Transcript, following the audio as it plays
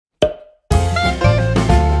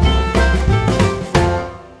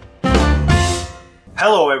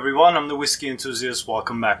Hello everyone, I'm the Whiskey Enthusiast.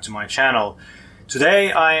 Welcome back to my channel.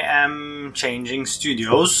 Today I am changing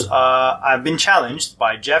studios. I've been challenged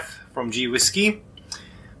by Geoff from Whisky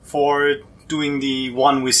for doing the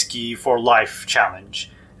one whiskey for life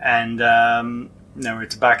challenge, and never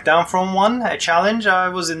to back down from a challenge. I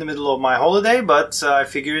was in the middle of my holiday, but I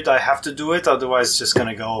figured I have to do it, otherwise it's just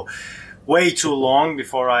gonna go way too long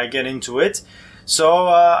before I get into it. So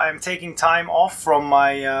I'm taking time off from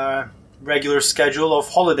my regular schedule of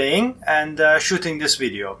holidaying and shooting this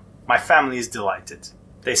video. My family is delighted.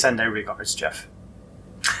 They send their regards, Geoff.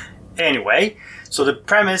 Anyway, so the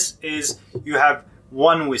premise is you have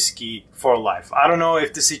one whiskey for life. I don't know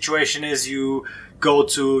if the situation is you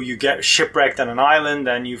get shipwrecked on an island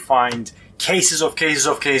and you find cases of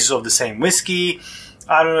the same whiskey.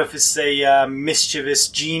 I don't know if it's a mischievous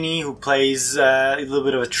genie who plays a little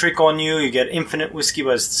bit of a trick on you. You get infinite whiskey,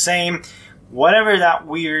 but it's the same. Whatever that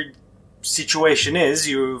weird situation is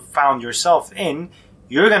you found yourself in,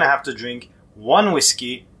 you're gonna have to drink one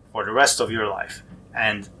whiskey for the rest of your life.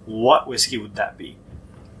 And what whiskey would that be?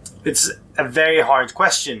 It's a very hard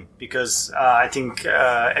question because I think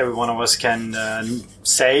every one of us can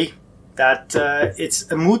say that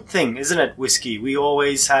it's a mood thing, isn't it? Whiskey. We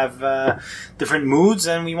always have different moods,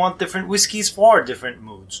 and we want different whiskeys for different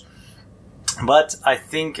moods. But I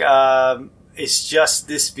think it's just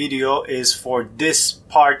this video is for this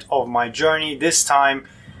part of my journey, this time,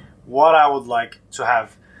 what I would like to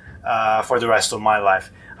have for the rest of my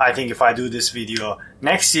life. I think if I do this video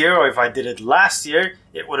next year, or if I did it last year,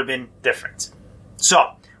 it would have been different.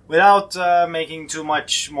 So, without making too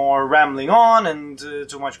much more rambling on and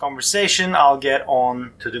too much conversation, I'll get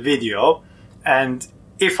on to the video. And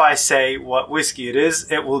if I say what whiskey it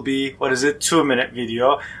is, it will be, 2-minute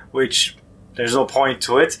video, which there's no point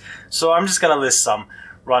to it. So I'm just gonna list some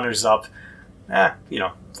runners-up,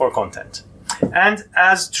 for content. And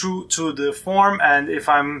as true to the form, and if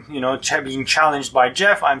I'm, being challenged by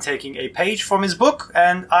Geoff, I'm taking a page from his book,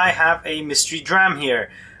 and I have a mystery dram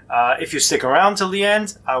here. If you stick around till the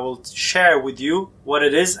end, I will share with you what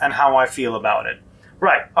it is and how I feel about it.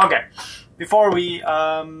 Right, okay. Before we,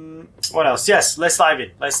 what else? Yes, let's dive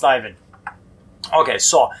in. Okay,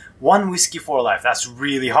 so one whiskey for life. That's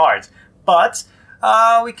really hard. But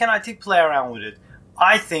we can, I think, play around with it.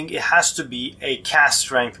 I think it has to be a cask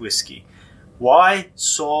strength whiskey. Why?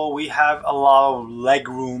 So we have a lot of leg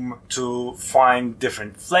room to find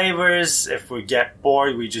different flavors. If we get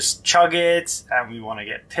bored, we just chug it, and we want to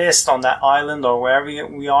get pissed on that island or wherever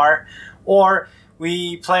we are. Or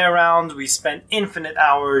we play around, we spend infinite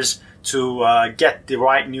hours to get the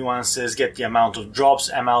right nuances, get the amount of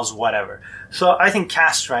drops, mLs, whatever. So I think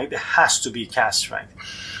cask strength, it has to be cask strength.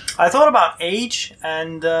 I thought about age,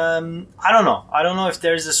 and I don't know. I don't know if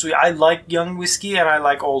there's a sweet. I like young whiskey and I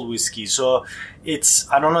like old whiskey, so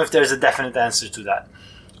I don't know if there's a definite answer to that.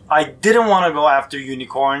 I didn't want to go after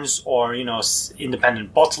unicorns or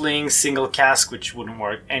independent bottling, single cask, which wouldn't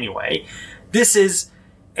work anyway. This is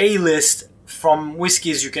a list from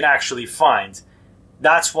whiskeys you can actually find.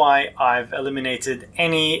 That's why I've eliminated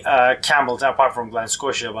any Campbelltown, apart from Glen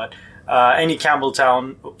Scotia, but any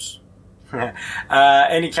Campbelltown. Oops.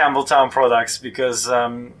 Any Campbelltown products, because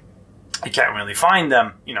you can't really find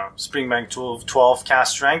them. Springbank 12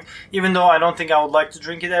 cask strength. Even though I don't think I would like to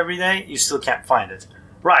drink it every day, you still can't find it.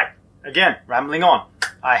 Right, again, rambling on.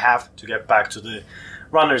 I have to get back to the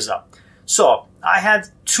runners-up. So, I had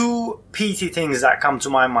two peaty things that come to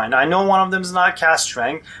my mind. I know one of them is not cask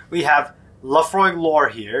strength. We have Laphroaig Lore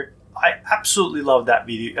here. I absolutely love that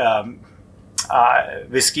video.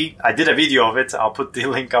 Whiskey. I did a video of it. I'll put the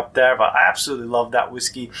link up there, but I absolutely love that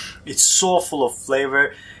whiskey. It's so full of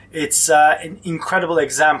flavor. It's an incredible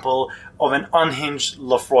example of an unhinged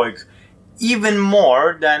Laphroaig. Even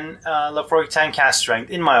more than Laphroaig 10 cask strength,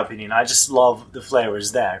 in my opinion. I just love the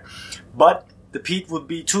flavors there. But the peat would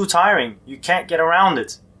be too tiring. You can't get around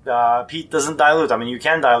it. Peat doesn't dilute. I mean, you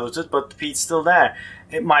can dilute it, but the peat's still there.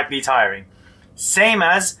 It might be tiring. Same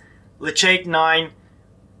as Lechaik 9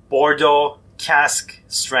 Bordeaux cask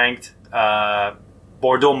strength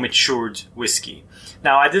Bordeaux matured whiskey.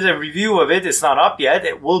 Now, I did a review of it. It's not up yet.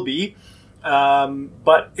 It will be,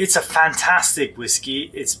 but it's a fantastic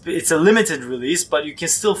whiskey. It's a limited release, but you can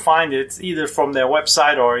still find it either from their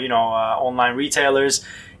website or online retailers.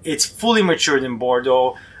 It's fully matured in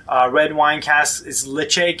Bordeaux. Red wine cask. It's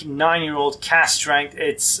Lechaik 9-year-old cask strength.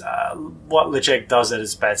 It's what Lechaik does at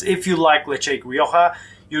its best. If you like Lechaik Rioja,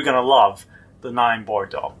 you're gonna love the 9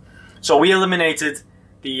 Bordeaux. So we eliminated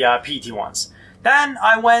the peaty ones. Then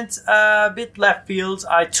I went a bit left field.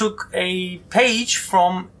 I took a page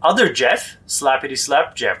from other Geoff, Slappity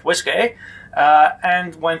Slap, Geoff Whisky,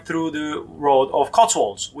 and went through the road of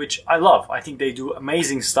Cotswolds, which I love. I think they do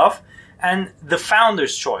amazing stuff. And the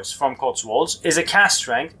Founder's Choice from Cotswolds is a cask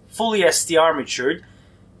strength, fully STR matured,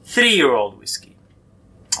 3-year-old whiskey.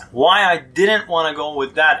 Why I didn't want to go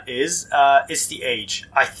with that is it's the age.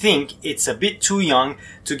 I think it's a bit too young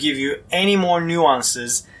to give you any more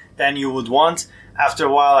nuances than you would want. After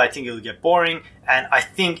a while, I think it'll get boring, and I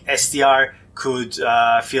think STR could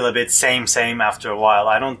feel a bit same after a while.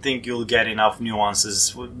 I don't think you'll get enough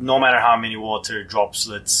nuances, no matter how many water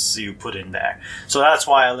droplets you put in there. So that's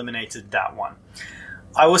why I eliminated that one.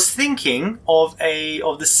 I was thinking of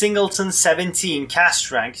the Singleton 17 cask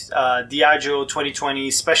strength Diageo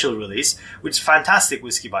 2020 special release, which is fantastic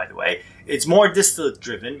whiskey, by the way. It's more distillate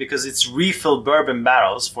driven because it's refilled bourbon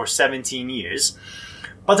barrels for 17 years.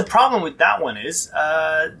 But the problem with that one is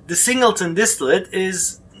the Singleton distillate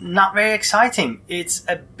is not very exciting. It's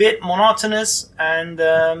a bit monotonous, and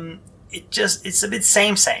it's a bit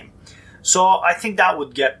same. So I think that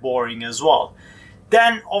would get boring as well.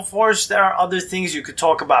 Then, of course, there are other things. You could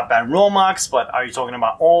talk about Ben Romax, but are you talking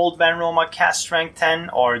about old Ben Romax cask strength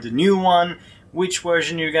 10 or the new one? Which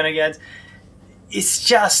version you're gonna get? It's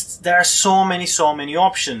just, there are so many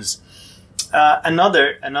options.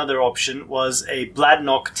 Another option was a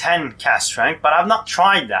Bladnoch 10 cask strength, but I've not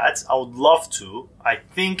tried that. I would love to. I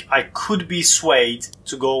think I could be swayed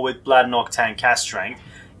to go with Bladnoch 10 cask strength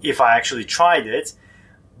if I actually tried it,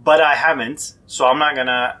 but I haven't, so I'm not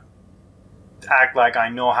gonna act like I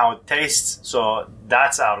know how it tastes, so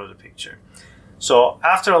that's out of the picture. So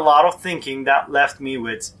after a lot of thinking, that left me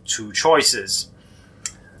with 2 choices.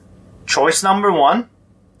 Choice number 1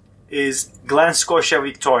 is Glen Scotia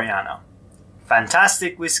Victoriana.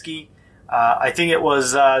 Fantastic whiskey. I think it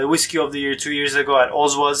was the whiskey of the year 2 years ago at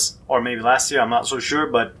Oswas, or maybe last year, I'm not so sure,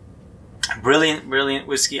 but brilliant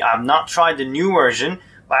whiskey. I've not tried the new version,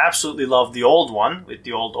 but I absolutely love the old one with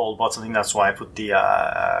the old bottling. That's why I put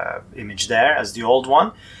the image there as the old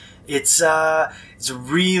one. It's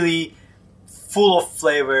really full of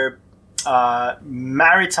flavor,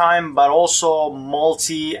 maritime, but also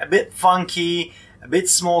malty, a bit funky, a bit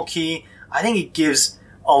smoky. I think it gives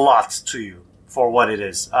a lot to you for what it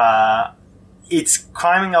is. It's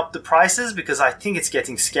climbing up the prices because I think it's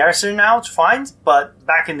getting scarcer now to find, but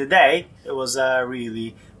back in the day, it was a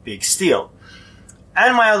really big steal.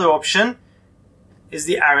 And my other option is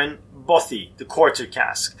the Arran Bothy, the quarter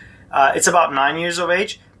cask. It's about 9 years of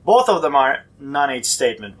age. Both of them are non-age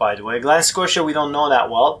statement, by the way. Glen Scotia, we don't know that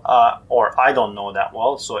well, or I don't know that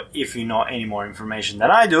well. So if you know any more information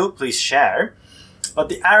than I do, please share. But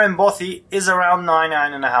the Arran Bothy is around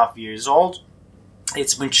 9.5 years old.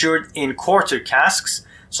 It's matured in quarter casks,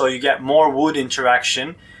 so you get more wood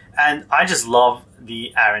interaction. And I just love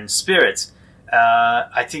the Arran spirit.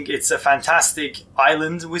 I think it's a fantastic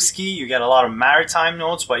island whiskey. You get a lot of maritime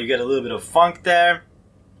notes, but you get a little bit of funk there,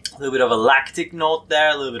 a little bit of a lactic note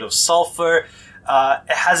there, a little bit of sulfur.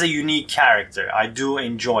 It has a unique character. I do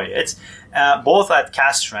enjoy it. Both at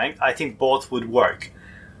cask strength, I think both would work.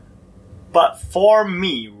 But for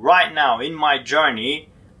me, right now in my journey,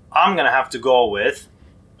 I'm gonna have to go with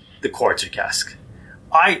the quarter cask.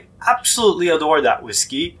 I absolutely adore that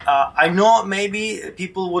whiskey. I know maybe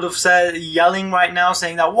people would have said, yelling right now,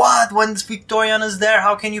 saying that, what, when Victoriana's there,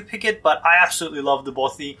 how can you pick it? But I absolutely love the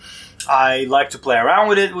Bothy. I like to play around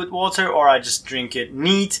with it with water, or I just drink it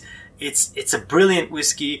neat. It's a brilliant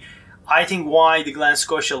whiskey. I think why the Glen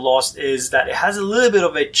Scotia lost is that it has a little bit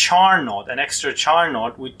of a char note, an extra char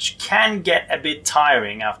note, which can get a bit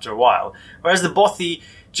tiring after a while. Whereas the Bothy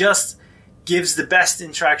just gives the best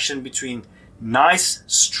interaction between nice,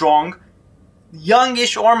 strong,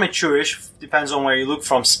 youngish or maturish, depends on where you look,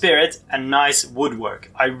 from spirit, and nice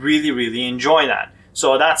woodwork. I really enjoy that.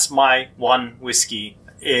 So that's my one whiskey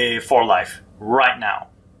for life right now.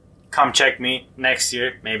 Come check me next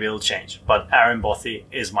year, maybe it'll change. But Arran Bothy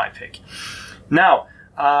is my pick. Now,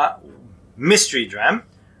 mystery dram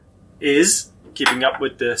is, keeping up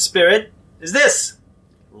with the spirit, is this.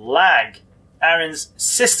 Lag, Arran's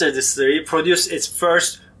sister distillery, produced its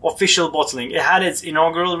first official bottling. It had its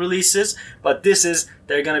inaugural releases, but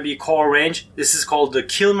they're going to be core range. This is called the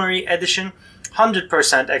Kilmarie edition.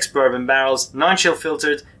 100% ex-bourbon barrels, non-chill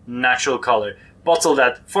filtered, natural color. Bottled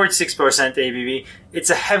at 46% ABV. It's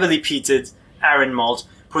a heavily peated Arran malt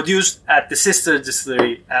produced at the sister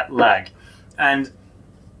distillery at Lag. And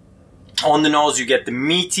on the nose you get the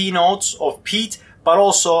meaty notes of peat, but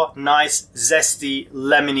also nice, zesty,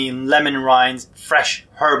 lemony, lemon rinds, fresh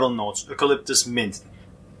herbal notes, eucalyptus, mint.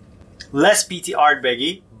 Less peaty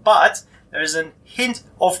Ardbeggy, but there's a hint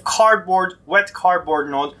of cardboard, wet cardboard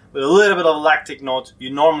note with a little bit of lactic note you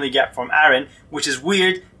normally get from Arran, which is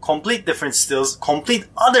weird, complete different stills, complete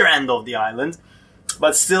other end of the island,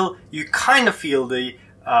 but still you kind of feel the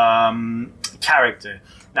character.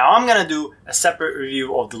 Now I'm gonna do a separate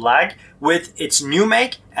review of the lag with its new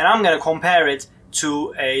make, and I'm gonna compare it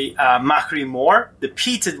to a Macri Moor, the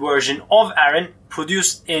peated version of Arran,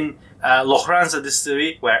 produced in Lochranza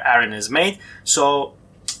distillery where Arran is made. So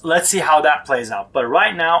let's see how that plays out. But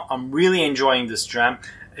right now I'm really enjoying this dram.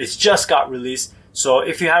 It's just got released, so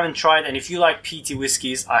if you haven't tried and if you like peaty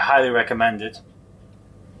whiskies, I highly recommend it.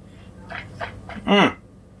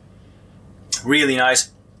 Really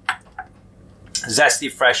nice,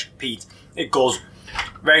 zesty, fresh peat. It goes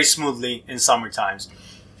very smoothly in summer times.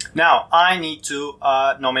 Now I need to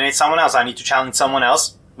nominate someone else. I need to challenge someone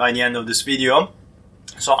else by the end of this video.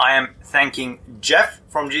 So I am thanking Geoff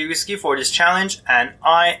from G Whisky for this challenge, and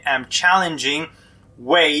I am challenging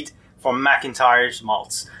Wade from McIntyre's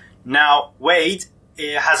Malts. Now Wade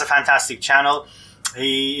has a fantastic channel.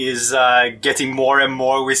 He is getting more and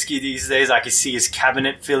more whiskey these days. I can see his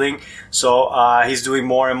cabinet filling. So he's doing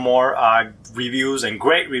more and more reviews, and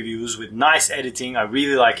great reviews with nice editing. I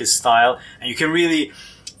really like his style, and you can really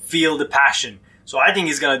feel the passion. So I think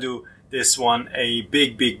he's gonna do this one a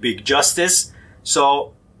big justice.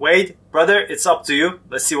 So Wade, brother, it's up to you.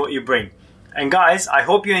 Let's see what you bring. And guys, I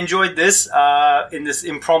hope you enjoyed this in this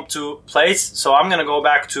impromptu place. So I'm gonna go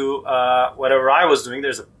back to whatever I was doing.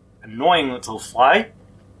 There's an annoying little fly,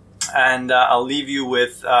 and I'll leave you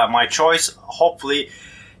with my choice. Hopefully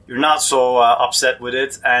you're not so upset with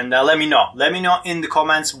it, and let me know in the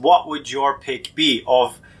comments, what would your pick be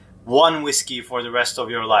of one whiskey for the rest of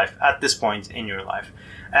your life at this point in your life.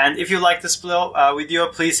 And if you like this video,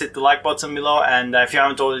 please hit the like button below, and if you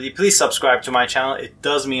haven't already, please subscribe to my channel. It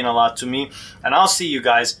does mean a lot to me, and I'll see you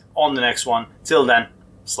guys on the next one. Till then,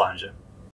 Slàinte.